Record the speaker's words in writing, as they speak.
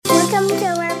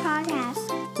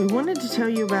We wanted to tell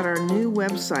you about our new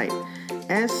website,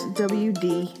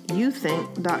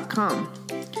 swdyouthink.com.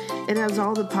 It has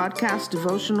all the podcast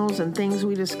devotionals and things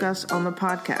we discuss on the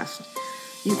podcast.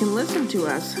 You can listen to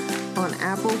us on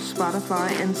Apple, Spotify,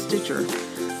 and Stitcher.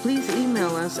 Please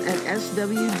email us at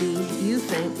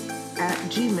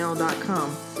swdyouthink@gmail.com.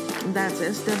 That's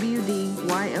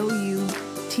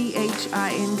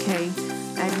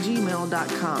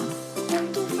swdyouthink@gmail.com.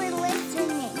 Thank you for listening.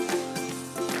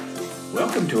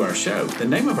 Welcome to our show. The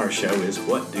name of our show is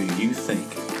What Do You Think?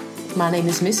 My name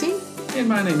is Missy. And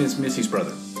my name is Missy's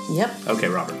brother. Yep. Okay,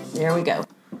 Robert. There we go.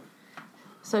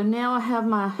 So now I have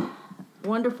my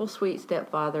wonderful, sweet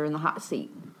stepfather in the hot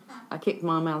seat. I kicked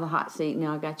Mom out of the hot seat.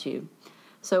 Now I got you.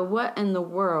 So what in the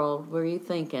world were you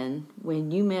thinking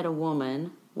when you met a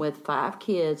woman with 5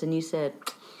 kids and you said,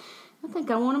 I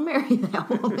think I want to marry that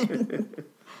woman?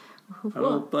 I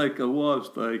don't think I was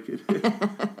thinking.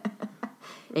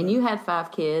 And you had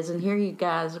 5 kids, and here you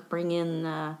guys bring in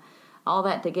all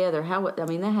that together.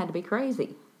 That had to be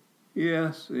crazy.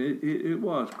 Yes, it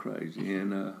was crazy.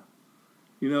 And,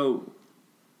 the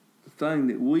thing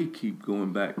that we keep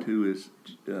going back to is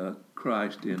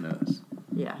Christ in us.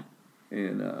 Yeah.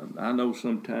 And I know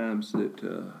sometimes that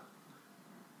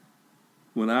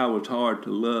when I was hard to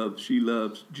love, she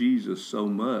loves Jesus so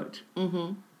much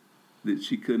that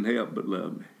she couldn't help but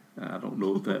love me. I don't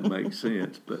know if that makes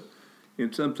sense,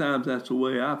 and sometimes that's the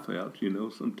way I felt,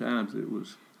 Sometimes it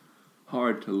was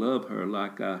hard to love her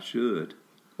like I should.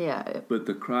 Yeah. But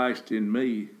the Christ in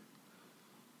me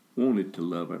wanted to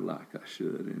love her like I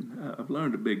should, and I've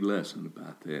learned a big lesson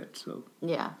about that. So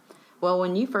Yeah. Well,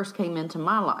 when you first came into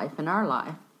my life, in our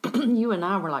life, you and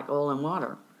I were like oil and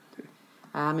water.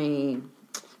 I mean,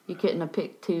 you couldn't have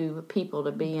picked 2 people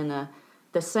to be in the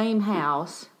same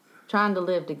house trying to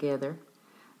live together.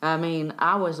 I mean,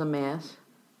 I was a mess,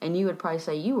 and you would probably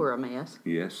say you were a mess.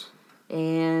 yes,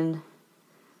 And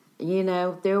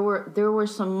there were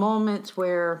some moments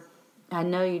where I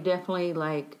know you definitely,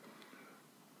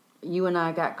 you and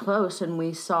I got close and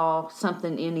we saw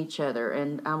something in each other.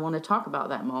 And I want to talk about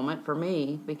that moment for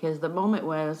me, because the moment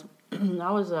was,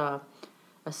 I was a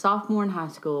sophomore in high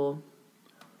school.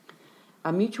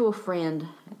 A mutual friend,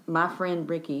 my friend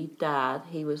Ricky, died. I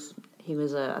think he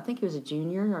was a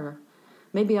junior, or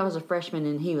maybe I was a freshman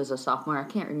and he was a sophomore. I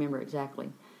can't remember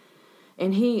exactly.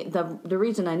 And the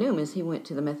reason I knew him is he went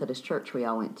to the Methodist church we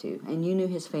all went to. And you knew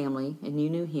his family, and you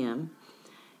knew him.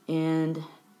 And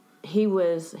he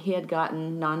had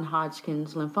gotten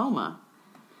non-Hodgkin's lymphoma.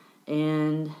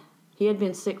 And he had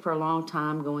been sick for a long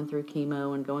time, going through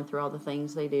chemo and going through all the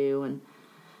things they do. And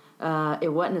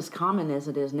it wasn't as common as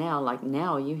it is now. Like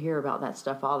now, you hear about that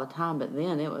stuff all the time. But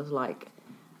then it was like,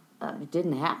 it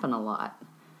didn't happen a lot.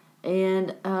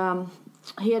 And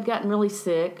he had gotten really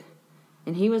sick.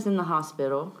 And he was in the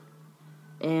hospital,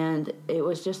 and it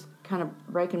was just kind of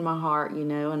breaking my heart,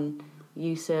 and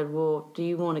you said, well, do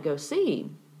you want to go see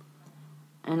him?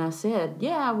 And I said,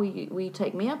 yeah, will you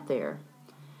take me up there?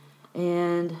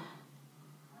 And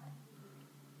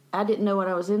I didn't know what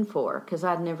I was in for, because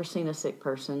I'd never seen a sick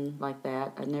person like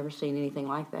that. I'd never seen anything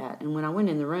like that. And when I went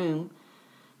in the room,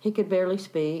 he could barely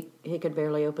speak. He could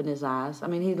barely open his eyes. I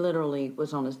mean, he literally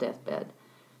was on his deathbed.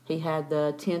 He had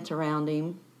the tent around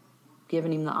him,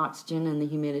 giving him the oxygen and the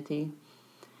humidity.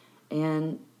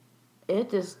 And it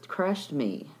just crushed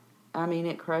me. I mean,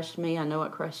 it crushed me. I know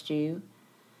it crushed you.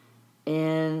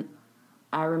 And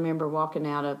I remember walking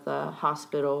out of the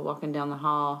hospital, walking down the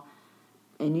hall,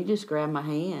 and you just grabbed my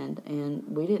hand, and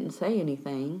we didn't say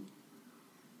anything.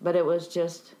 But it was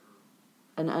just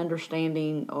an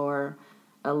understanding or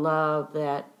a love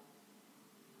that,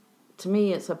 to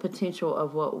me, it's a potential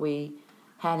of what we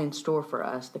had in store for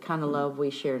us, the kind of love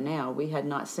we share now. We had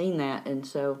not seen that, and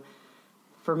so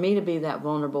for me to be that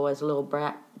vulnerable as a little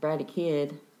bratty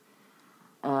kid,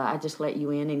 I just let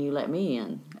you in and you let me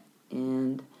in.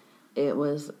 And it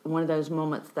was one of those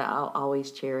moments that I'll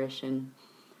always cherish, and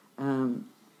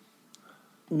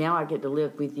now I get to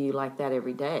live with you like that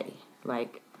every day.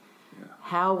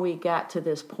 How we got to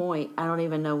this point, I don't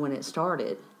even know when it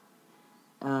started.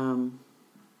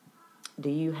 Do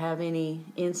you have any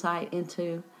insight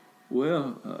into?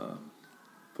 Well,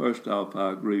 first off,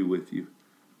 I agree with you.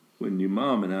 When your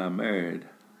mom and I married,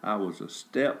 I was a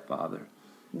stepfather,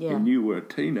 and you were a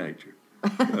teenager.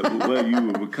 Well,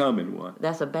 you were becoming one.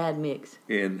 That's a bad mix.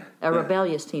 And a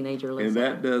rebellious teenager, let's and say.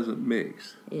 that doesn't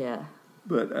mix. Yeah.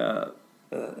 But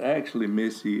actually,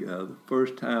 Missy, the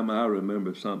first time I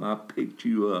remember something, I picked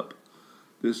you up.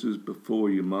 This is before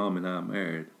your mom and I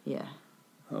married. Yeah.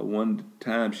 One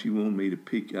time she wanted me to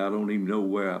pick you. I don't even know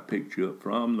where I picked you up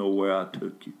from, nor where I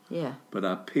took you. Yeah. But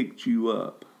I picked you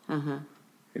up. Uh-huh.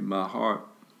 and my heart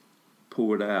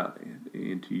poured out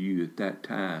into you at that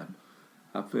time.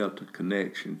 I felt a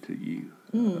connection to you,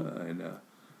 and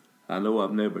I know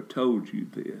I've never told you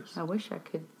this. I wish I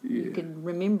could. Yeah. You could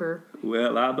remember.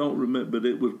 Well, I don't remember, but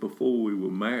it was before we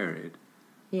were married.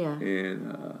 Yeah.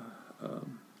 And,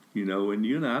 you know, and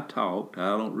you and I talked.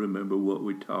 I don't remember what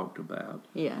we talked about.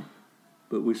 Yeah.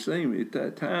 But we seemed, at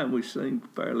that time, we seemed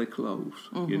fairly close,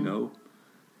 you know.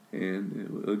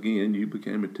 And, again, you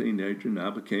became a teenager, and I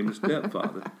became a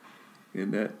stepfather.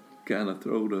 And that kind of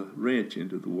throwed a wrench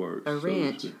into the works. A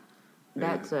wrench.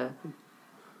 That's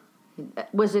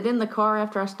Was it in the car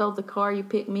after I stole the car you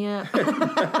picked me up?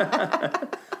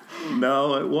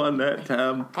 No, it wasn't that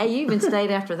time. Hey, you even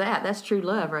stayed after that. That's true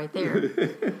love right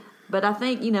there. But I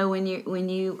think, you know, when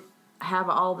you have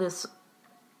all this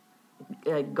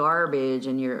garbage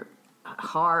and your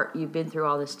heart, you've been through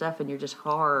all this stuff and you're just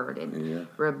hard and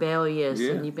rebellious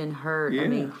and you've been hurt. Yeah. I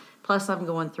mean, plus I'm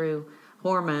going through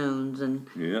hormones and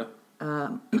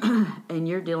and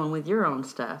you're dealing with your own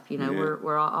stuff. You know,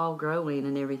 we're all growing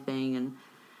and everything, and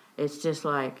it's just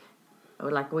like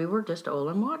we were just oil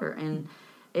and water, and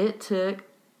it took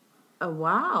a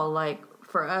while. Like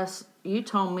for us, you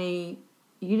told me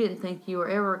you didn't think you were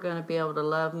ever going to be able to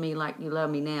love me like you love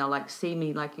me now, like see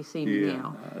me like you see me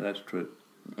now. That's true.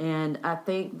 And I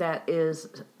think that is,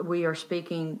 we are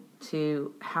speaking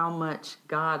to how much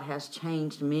God has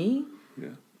changed me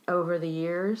over the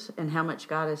years and how much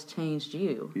God has changed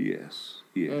you. Yes.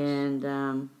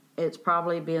 And it's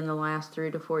probably been the last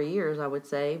 3 to 4 years, I would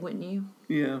say, wouldn't you?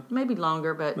 Yeah. Maybe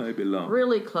longer, but maybe longer.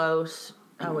 Really close,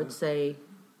 I would say,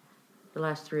 the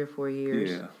last 3 or 4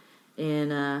 years. Yeah.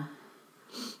 And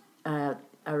I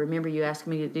remember you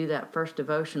asking me to do that first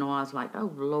devotional. I was like,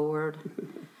 oh, Lord.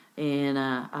 And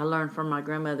I learned from my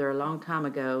grandmother a long time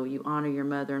ago, you honor your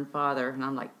mother and father. And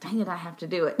I'm like, dang it, I have to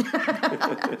do it.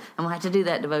 I'm going to have to do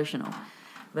that devotional.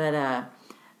 But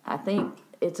I think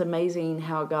it's amazing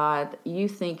how God, you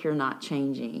think you're not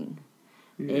changing.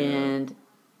 Yeah. And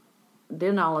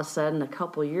then all of a sudden, a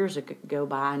couple of years go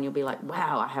by, and you'll be like,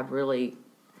 wow,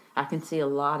 I can see a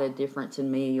lot of difference in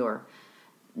me, or,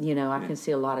 you know, I can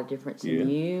see a lot of difference in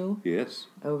you. Yes.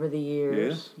 Over the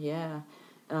years. Yes.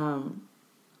 Yeah.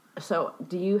 So,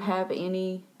 do you have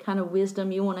any kind of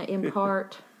wisdom you want to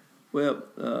impart? Well,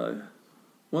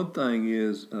 one thing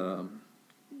is, the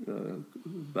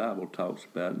Bible talks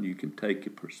about, and you can take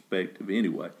your perspective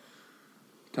anyway,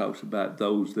 talks about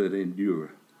those that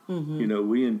endure. Mm-hmm. You know,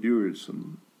 we endured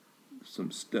some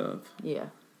stuff. Yeah.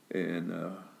 And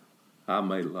I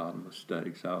made a lot of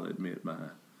mistakes, I'll admit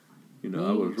mine. You know, Me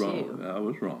I was too. wrong. I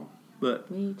was wrong.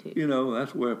 But, Me too. you know,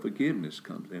 that's where forgiveness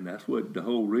comes in. That's what the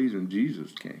whole reason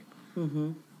Jesus came.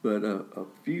 Mm-hmm. But a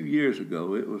few years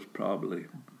ago, it was probably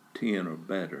 10 or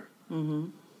better,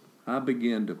 I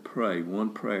began to pray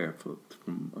one prayer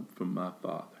from my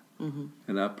Father. Mm-hmm.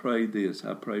 And I prayed this.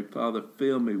 I prayed, Father,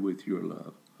 fill me with your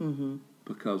love. Mm-hmm.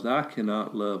 Because I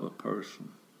cannot love a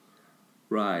person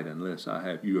right unless I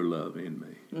have your love in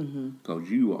me. Because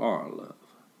you are love.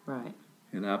 Right.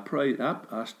 And I pray,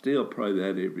 I still pray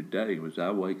that every day. As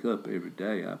I wake up every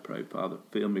day, I pray, Father,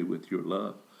 fill me with your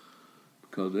love.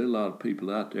 Because there are a lot of people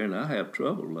out there, and I have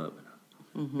trouble loving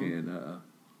them.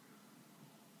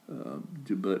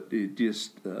 And but it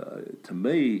just, to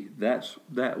me, that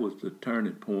was the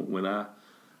turning point when I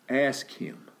asked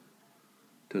Him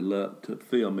to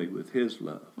fill me with His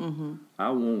love.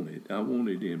 I want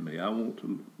it in me. I want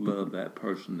to love that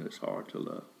person that's hard to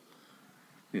love.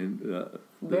 And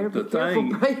better be careful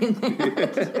praying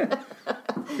that.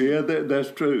 Yeah,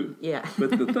 that's true. Yeah.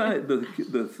 But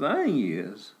the thing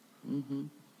is,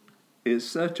 it's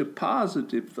such a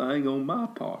positive thing on my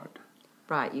part.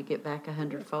 Right, you get back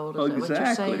 100-fold. Is that what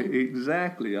you're saying?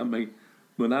 Exactly. I mean,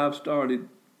 when I've started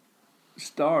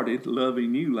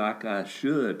loving you like I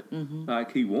should,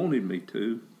 like He wanted me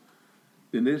to,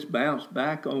 then it's bounced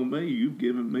back on me. You've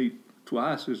given me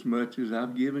twice as much as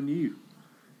I've given you.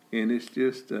 And it's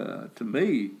just, to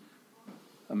me,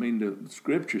 I mean, the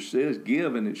Scripture says,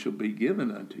 give and it shall be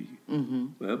given unto you.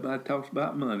 Well, everybody talks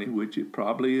about money, which it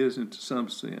probably is in some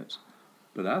sense.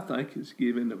 But I think it's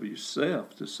giving of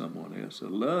yourself to someone else, a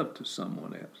love to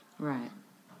someone else. Right.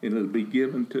 And it'll be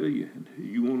given to you. And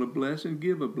you want a blessing,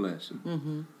 give a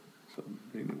blessing. So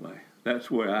anyway,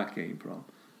 that's where I came from.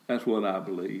 That's what I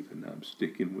believe, and I'm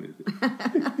sticking with it.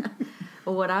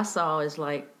 Well, what I saw is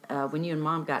like when you and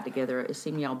Mom got together, it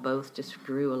seemed y'all both just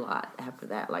grew a lot after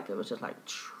that. Like it was just like,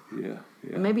 yeah.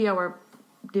 And maybe y'all were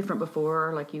different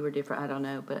before, like you were different. I don't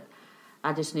know, but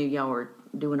I just knew y'all were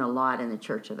doing a lot in the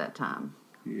church at that time.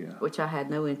 Yeah. Which I had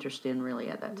no interest in really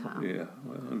at that time. Yeah,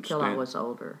 well, I understand. Until I was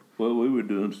older. Well, we were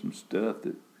doing some stuff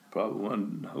probably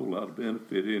wasn't a whole lot of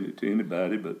benefit in it to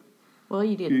anybody, but Well,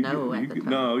 you didn't know at the time.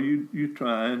 No, you're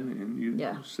trying and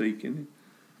you're seeking.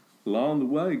 Along the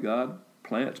way, God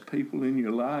plants people in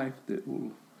your life that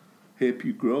will help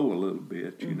you grow a little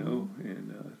bit, you know,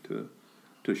 and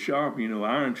to sharpen,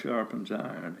 iron sharpens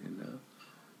iron.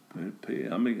 And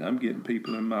I'm getting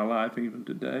people in my life even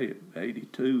today at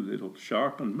 82 that'll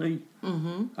sharpen me.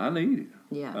 Mm-hmm. I need it.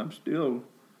 Yeah. I'm still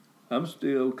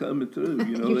coming through.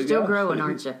 You're still growing,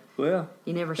 aren't you? Well,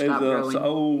 you never stop growing. It's an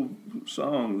old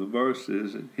song. The verse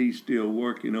is that He's still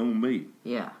working on me.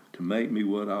 Yeah. To make me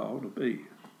what I ought to be.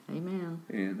 Amen.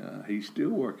 And He's still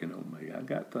working on me. I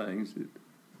got things that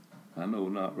I know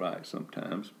not right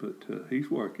sometimes, but He's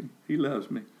working. He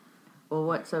loves me. Well,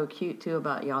 what's so cute, too,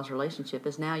 about y'all's relationship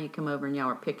is now you come over and y'all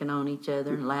are picking on each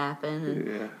other and laughing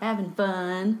and having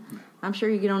fun. I'm sure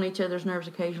you get on each other's nerves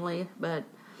occasionally, but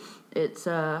it's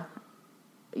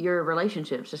your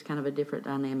relationship's just kind of a different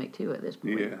dynamic, too, at this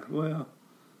point. Yeah, well,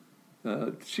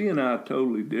 she and I are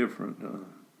totally different.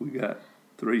 We got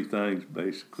three things,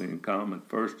 basically, in common.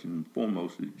 First and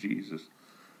foremost is Jesus.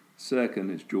 Second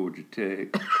is Georgia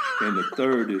Tech. And the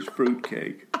third is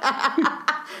fruitcake.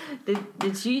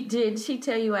 Did she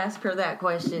tell you, ask her that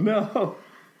question? No.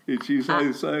 Did she say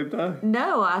the same thing?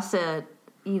 No, I said,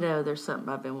 there's something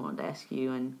I've been wanting to ask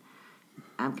you, and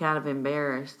I'm kind of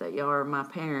embarrassed that y'all are my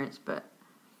parents,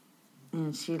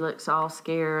 and she looks all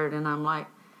scared, and I'm like,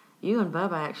 you and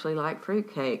Bubba actually like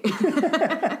fruitcake.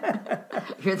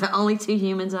 You're the only two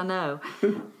humans I know.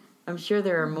 I'm sure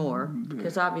there are more,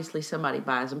 because obviously somebody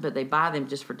buys them, but they buy them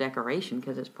just for decoration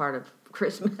because it's part of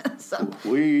Christmas. So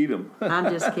we eat them. I'm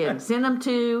just kidding. Send them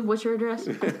to, what's your address?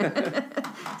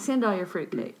 Send all your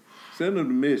fruitcake. Send them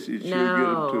to Missy. She'll get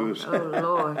them to us. Oh,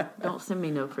 Lord. Don't send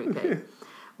me no fruitcake.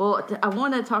 Well, I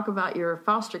want to talk about your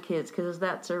foster kids because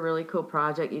that's a really cool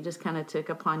project you just kind of took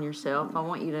upon yourself. I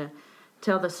want you to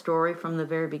tell the story from the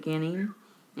very beginning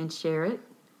and share it.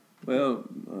 Well,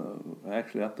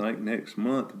 actually, I think next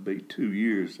month will be 2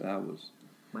 years I was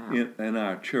in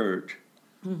our church.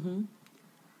 Mm-hmm.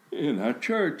 In our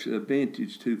church,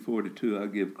 Vintage 242, I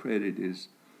give credit, is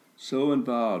so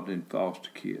involved in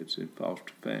foster kids and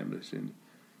foster families and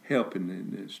helping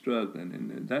and struggling.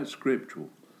 And that's scriptural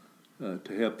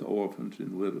to help the orphans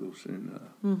and widows.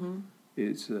 And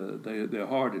it's their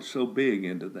heart is so big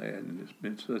into that, and it's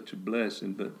been such a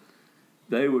blessing. But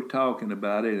they were talking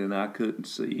about it, and I couldn't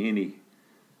see any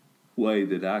way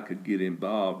that I could get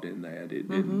involved in that. It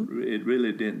didn't. It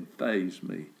really didn't faze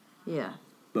me. Yeah.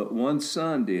 But one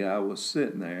Sunday, I was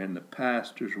sitting there, and the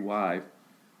pastor's wife,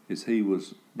 as he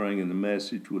was bringing the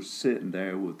message, was sitting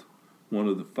there with one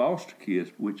of the foster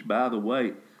kids, which, by the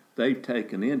way, they've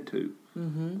taken into.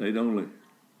 Mm-hmm. They'd only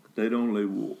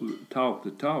talk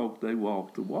the talk; they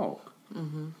walk the walk.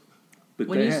 Mm-hmm. But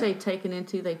when you say taken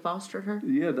into, they fostered her?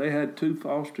 Yeah, they had 2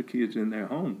 foster kids in their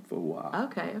home for a while.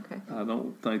 Okay. I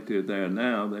don't think they're there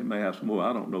now. They may have some more.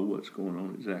 I don't know what's going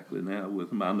on exactly now with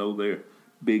them. I know they're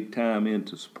big time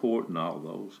into supporting all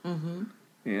those. Mm-hmm.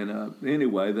 And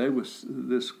anyway, there was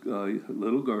this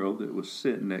little girl that was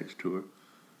sitting next to her,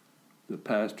 the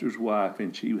pastor's wife,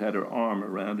 and she had her arm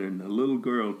around her. And the little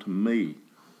girl, to me,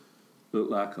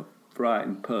 looked like a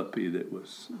frightened puppy that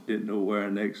didn't know where her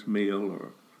next meal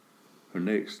or her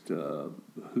next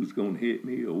who's going to hit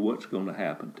me or what's going to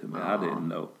happen to me. Aww. I didn't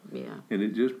know. Yeah. And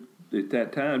it just, at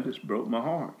that time, just broke my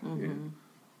heart. Mm-hmm. And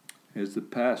as the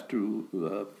pastor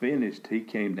finished, he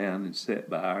came down and sat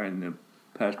by her, and the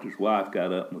pastor's wife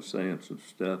got up and was saying some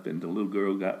stuff, and the little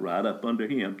girl got right up under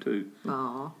him, too.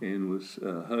 Aww. And was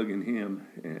hugging him.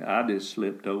 And I just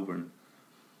slipped over and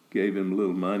gave him a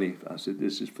little money. I said,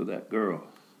 this is for that girl.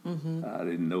 Mm-hmm. I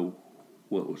didn't know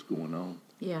what was going on.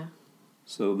 Yeah.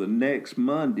 So the next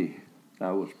Monday,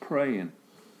 I was praying,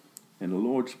 and the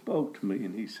Lord spoke to me,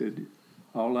 and He said,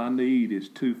 all I need is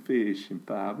 2 fish and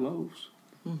 5 loaves.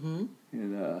 Mm-hmm.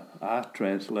 And I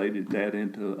translated that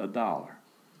into $1.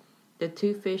 The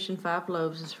 2 fish and 5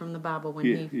 loaves is from the Bible when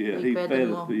he fed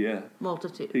the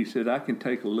multitude. He said, I can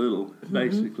take a little,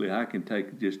 basically I can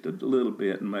take just a little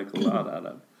bit and make a lot out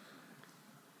of it.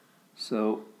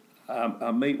 So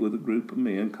I meet with a group of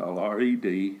men called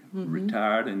RED,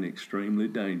 Retired and Extremely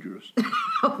Dangerous.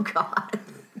 Oh, God.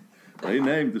 They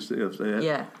named themselves that.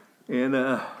 Yeah.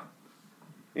 And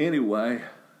anyway,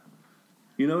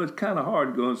 it's kind of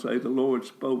hard to go and say the Lord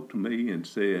spoke to me and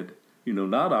said,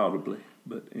 not audibly,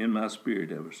 but in my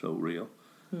spirit ever so real,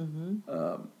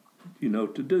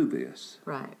 to do this.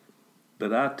 Right.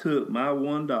 But I took my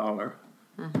 $1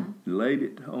 and laid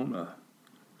it on a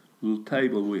little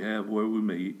table we have where we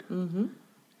meet,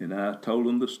 and I told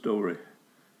them the story.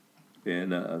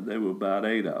 And there were about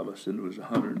 8 of us, and it was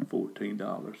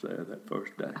 $114 there that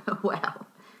first day. Wow.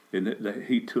 And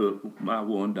he took my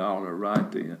 $1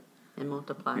 right then. And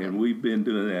multiplied And it. we've been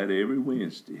doing that every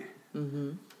Wednesday.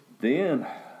 Mm-hmm. Then,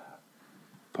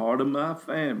 part of my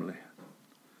family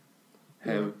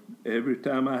have every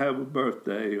time I have a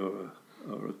birthday or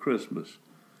a Christmas,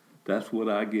 that's what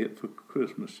I get for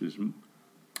Christmas is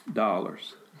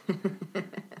dollars.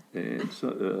 And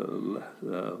so,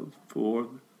 for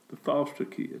the foster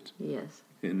kids. Yes.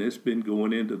 And it's been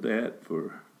going into that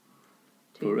for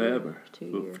forever.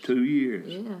 2 For years. 2 years.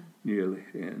 Yeah. Nearly.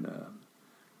 And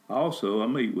also, I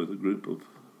meet with a group of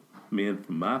men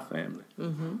from my family.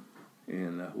 Mm-hmm.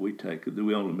 And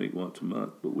we only meet once a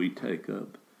month, but we take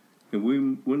up. And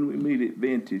when we meet at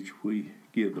Vintage, we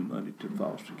give the money to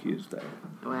foster kids there.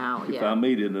 Wow, If yeah. I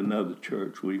meet in another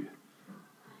church, we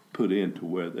put into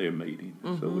where they're meeting,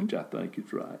 so which I think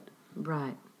is right.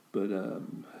 Right. But I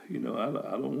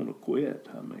don't want to quit.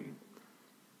 I mean,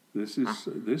 this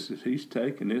is he's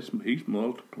taking this, he's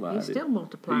multiplied He's it. still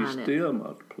multiplying He's it. still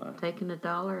multiplying. Taking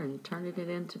 $1 and turning it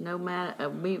into no matter.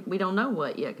 We don't know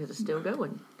what yet because it's still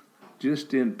going.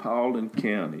 Just in Paulding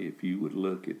County, if you would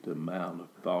look at the amount of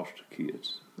foster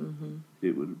kids,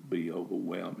 it would be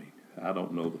overwhelming. I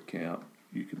don't know the count.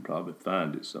 You could probably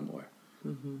find it somewhere.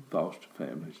 Foster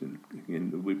families,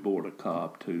 and we board a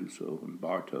Cobb too, so in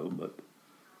Bartow, but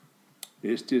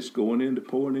it's just pouring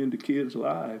into kids'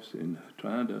 lives and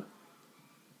trying to.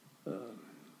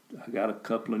 I got a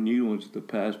couple of new ones the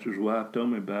pastor's wife told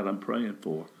me about. I'm praying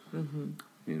for,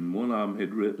 and one of them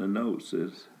had written a note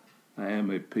says, "I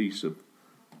am a piece of."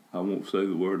 I won't say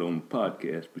the word on the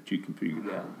podcast, but you can figure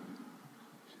it out.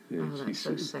 And Oh, that's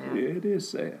so sad. Yeah, it is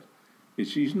sad, and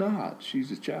she's not.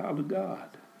 She's a child of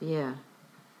God. Yeah.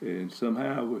 And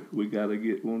somehow we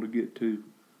want to get to.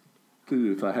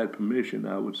 If I had permission,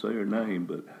 I would say her name,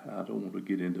 but I don't want to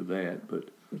get into that. But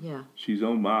Yeah. she's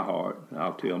on my heart.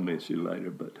 I'll tell Missy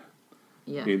later. But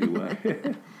Yeah.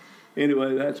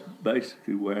 anyway, that's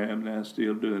basically where I am now.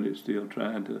 Still doing it. Still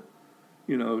trying to.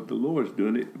 The Lord's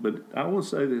doing it. But I want to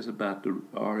say this about the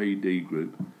RED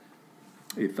group.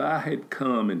 If I had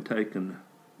come and taken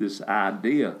this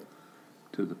idea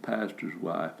to the pastor's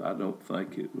wife, I don't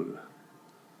think it would have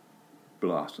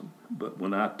blossomed. But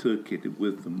when I took it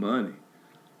with the money,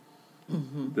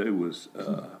 there was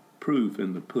proof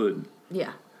in the pudding.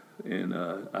 Yeah. And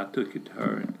I took it to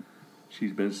her, and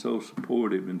she's been so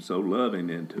supportive and so loving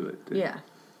into it. That, Yeah.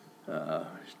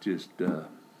 It's just, but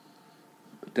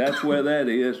that's where that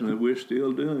is, and we're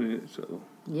still doing it. So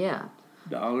Yeah.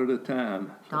 $1 at a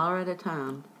time. $1 at a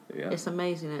time. Yeah. It's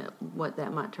amazing what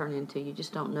that might turn into. You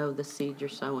just don't know the seed you're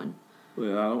sowing.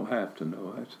 Well, I don't have to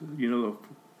know.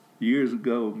 Years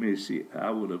ago, Missy,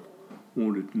 I would have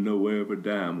wanted to know where every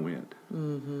dime went.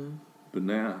 But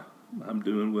now I'm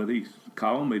doing what he's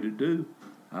called me to do.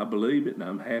 I believe it, and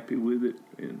I'm happy with it.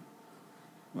 And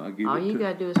I give All it you to.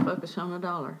 got to do is focus on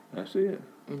 $1, That's it.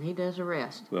 and he does the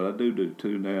rest. Well, I do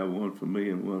two now, one for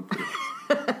me and one for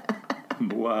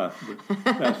my wife. But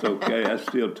that's okay. That's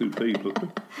still 2 people.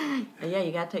 Yeah,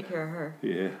 you got to take care of her.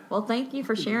 Yeah. Well, thank you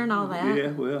for sharing all that. Yeah,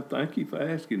 well, thank you for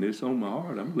asking. It's on my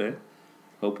heart. I'm glad.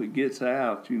 Hope it gets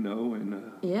out,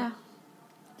 and Yeah.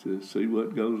 to see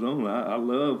what goes on. I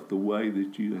love the way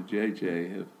that you and JJ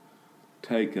have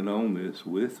taken on this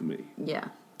with me, Yeah.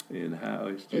 and how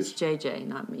it's It's just. JJ,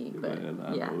 not me. But And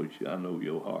yeah. I know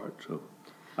your heart, so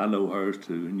I know hers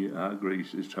too, and I agree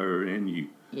it's her and you.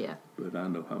 Yeah. But I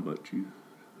know how much you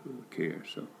care.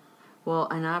 So Well,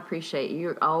 and I appreciate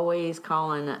you're always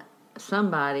calling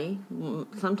somebody.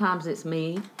 Sometimes it's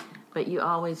me, but you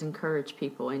always encourage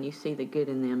people, and you see the good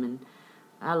in them, and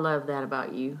I love that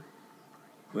about you.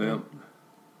 well,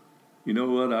 you know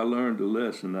what? I learned a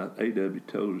lesson. A.W.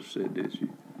 Tozer said this: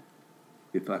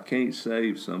 if I can't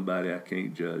save somebody, I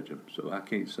can't judge them. So I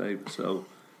can't save a soul,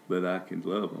 but I can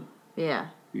love them. Yeah.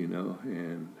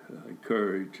 And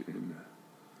encourage, and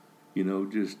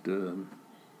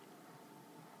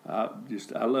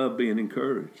I love being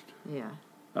encouraged. Yeah.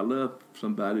 I love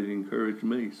somebody to encourage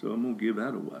me, so I'm gonna give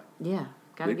that away. Yeah.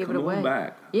 Got to They give it come on away.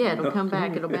 back. Yeah, it'll come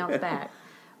back. It'll bounce back.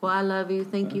 Well, I love you.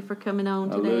 Thank you for coming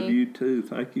on I today. love you too.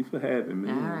 Thank you for having me.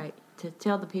 All right.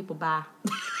 Tell the people bye.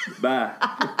 Bye.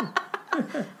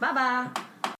 Bye-bye.